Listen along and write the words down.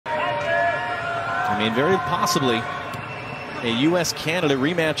mean, very possibly a U.S.-Canada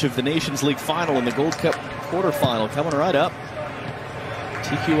rematch of the Nations League final and the Gold Cup quarterfinal coming right up.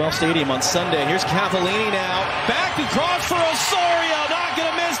 TQL Stadium on Sunday. Here's Cavallini now. Back across for Osorio. Not going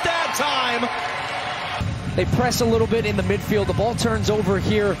to miss that time. They press a little bit in the midfield. The ball turns over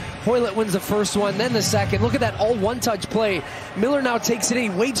here. Hoylett wins the first one, then the second. Look at that all one-touch play. Miller now takes it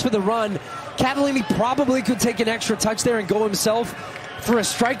in. He waits for the run. Cavallini probably could take an extra touch there and go himself. For a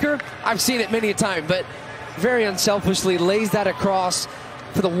striker, I've seen it many a time, but very unselfishly lays that across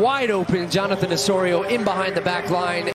for the wide open Jonathan Osorio in behind the back line.